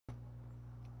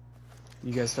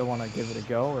You guys still want to give it a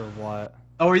go or what?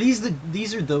 Oh, are these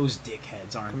are those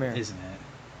dickheads, aren't? Come here. Isn't it?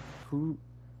 Who?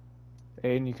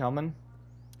 Aiden, you coming?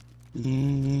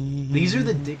 These are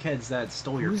the dickheads that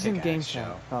stole your Who's in game pickaxe, chat?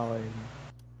 Joe. Oh, Aiden.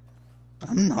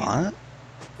 I'm not.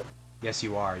 Yes,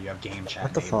 you are. You have game chat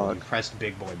What the enabled. fuck? You pressed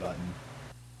big boy button.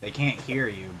 They can't hear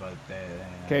you, but they...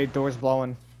 Okay, door's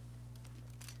blowing.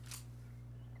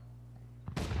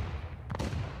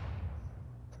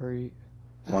 Three.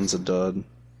 One's a dud.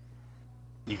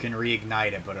 You can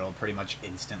reignite it, but it'll pretty much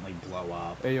instantly blow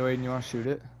up. Hey, yo, Aiden, you want to shoot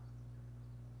it?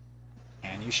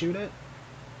 Can you shoot it?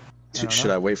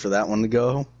 Should I wait for that one to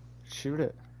go? Shoot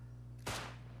it.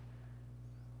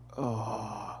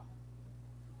 Oh.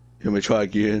 Can we try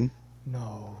again?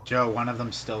 No. Joe, one of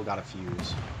them still got a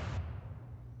fuse.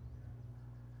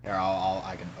 Here,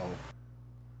 I can... Oh.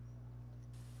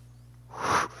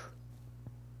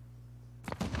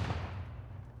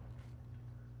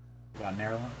 You got an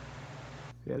arrow?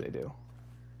 Yeah, they do.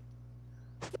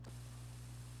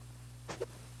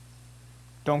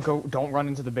 Don't run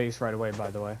into the base right away, by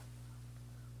the way.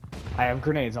 I have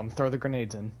grenades. I'm gonna throw the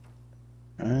grenades in.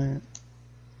 Alright. I'm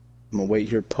gonna wait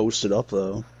here posted up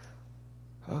though.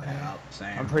 Okay. Yeah,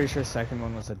 same. I'm pretty sure second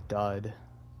one was a dud.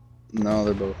 No,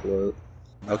 they're both lit.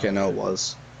 Okay, no, it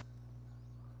was.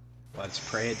 Let's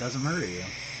pray it doesn't murder you.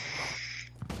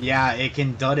 Yeah, it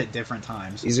can dud at different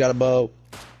times. He's got a bow.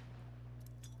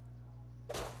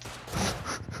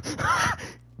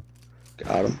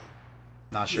 Got him.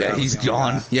 Not sure. Yeah, how he's it's going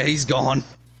gone. with Yeah, he's gone.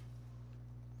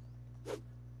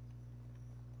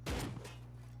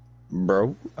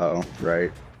 Bro. Oh,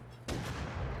 right.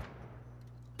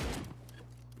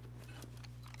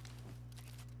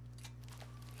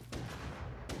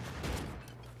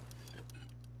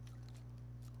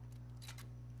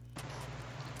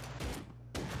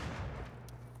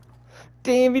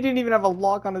 Damn, he didn't even have a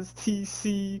lock on his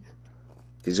TC.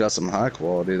 He's got some high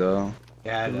quality though.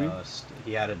 that. Did we?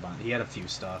 He had he had a few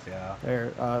stuff, yeah.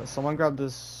 There, someone grab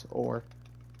this ore.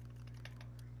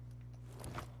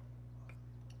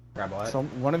 Grab what?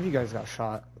 One of you guys got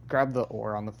shot. Grab the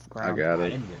ore on the ground. I got I it.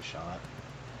 didn't get shot.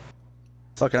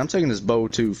 Fuck it, I'm taking this bow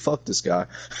too. Fuck this guy.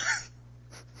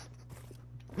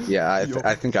 Yeah,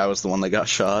 I think I was the one that got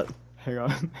shot. Hang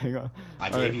on, hang on. I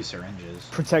All gave right. you syringes.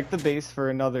 Protect the base for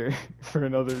another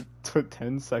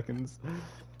 10 seconds.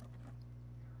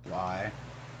 Why?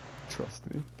 Trust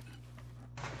me.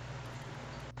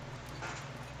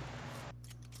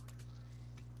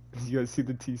 You guys see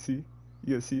the TC?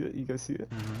 You guys see it? You guys see it?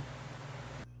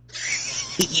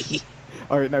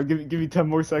 All right, now give me 10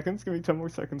 more seconds. Give me 10 more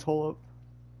seconds. Hold up.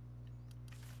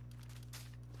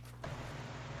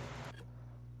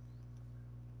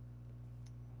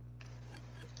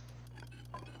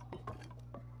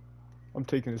 I'm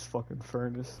taking his fucking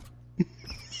furnace.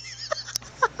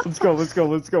 Let's go, let's go,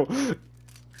 let's go.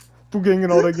 Boogang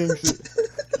and all that gang shit.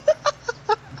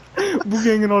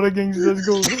 Boogang and all that gang shit, let's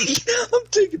go. I'm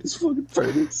taking his fucking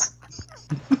furnace.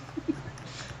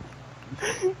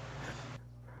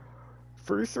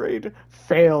 First raid,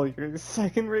 failure.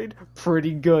 Second raid,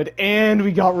 pretty good. And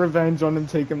we got revenge on him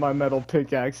taking my metal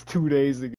pickaxe 2 days ago.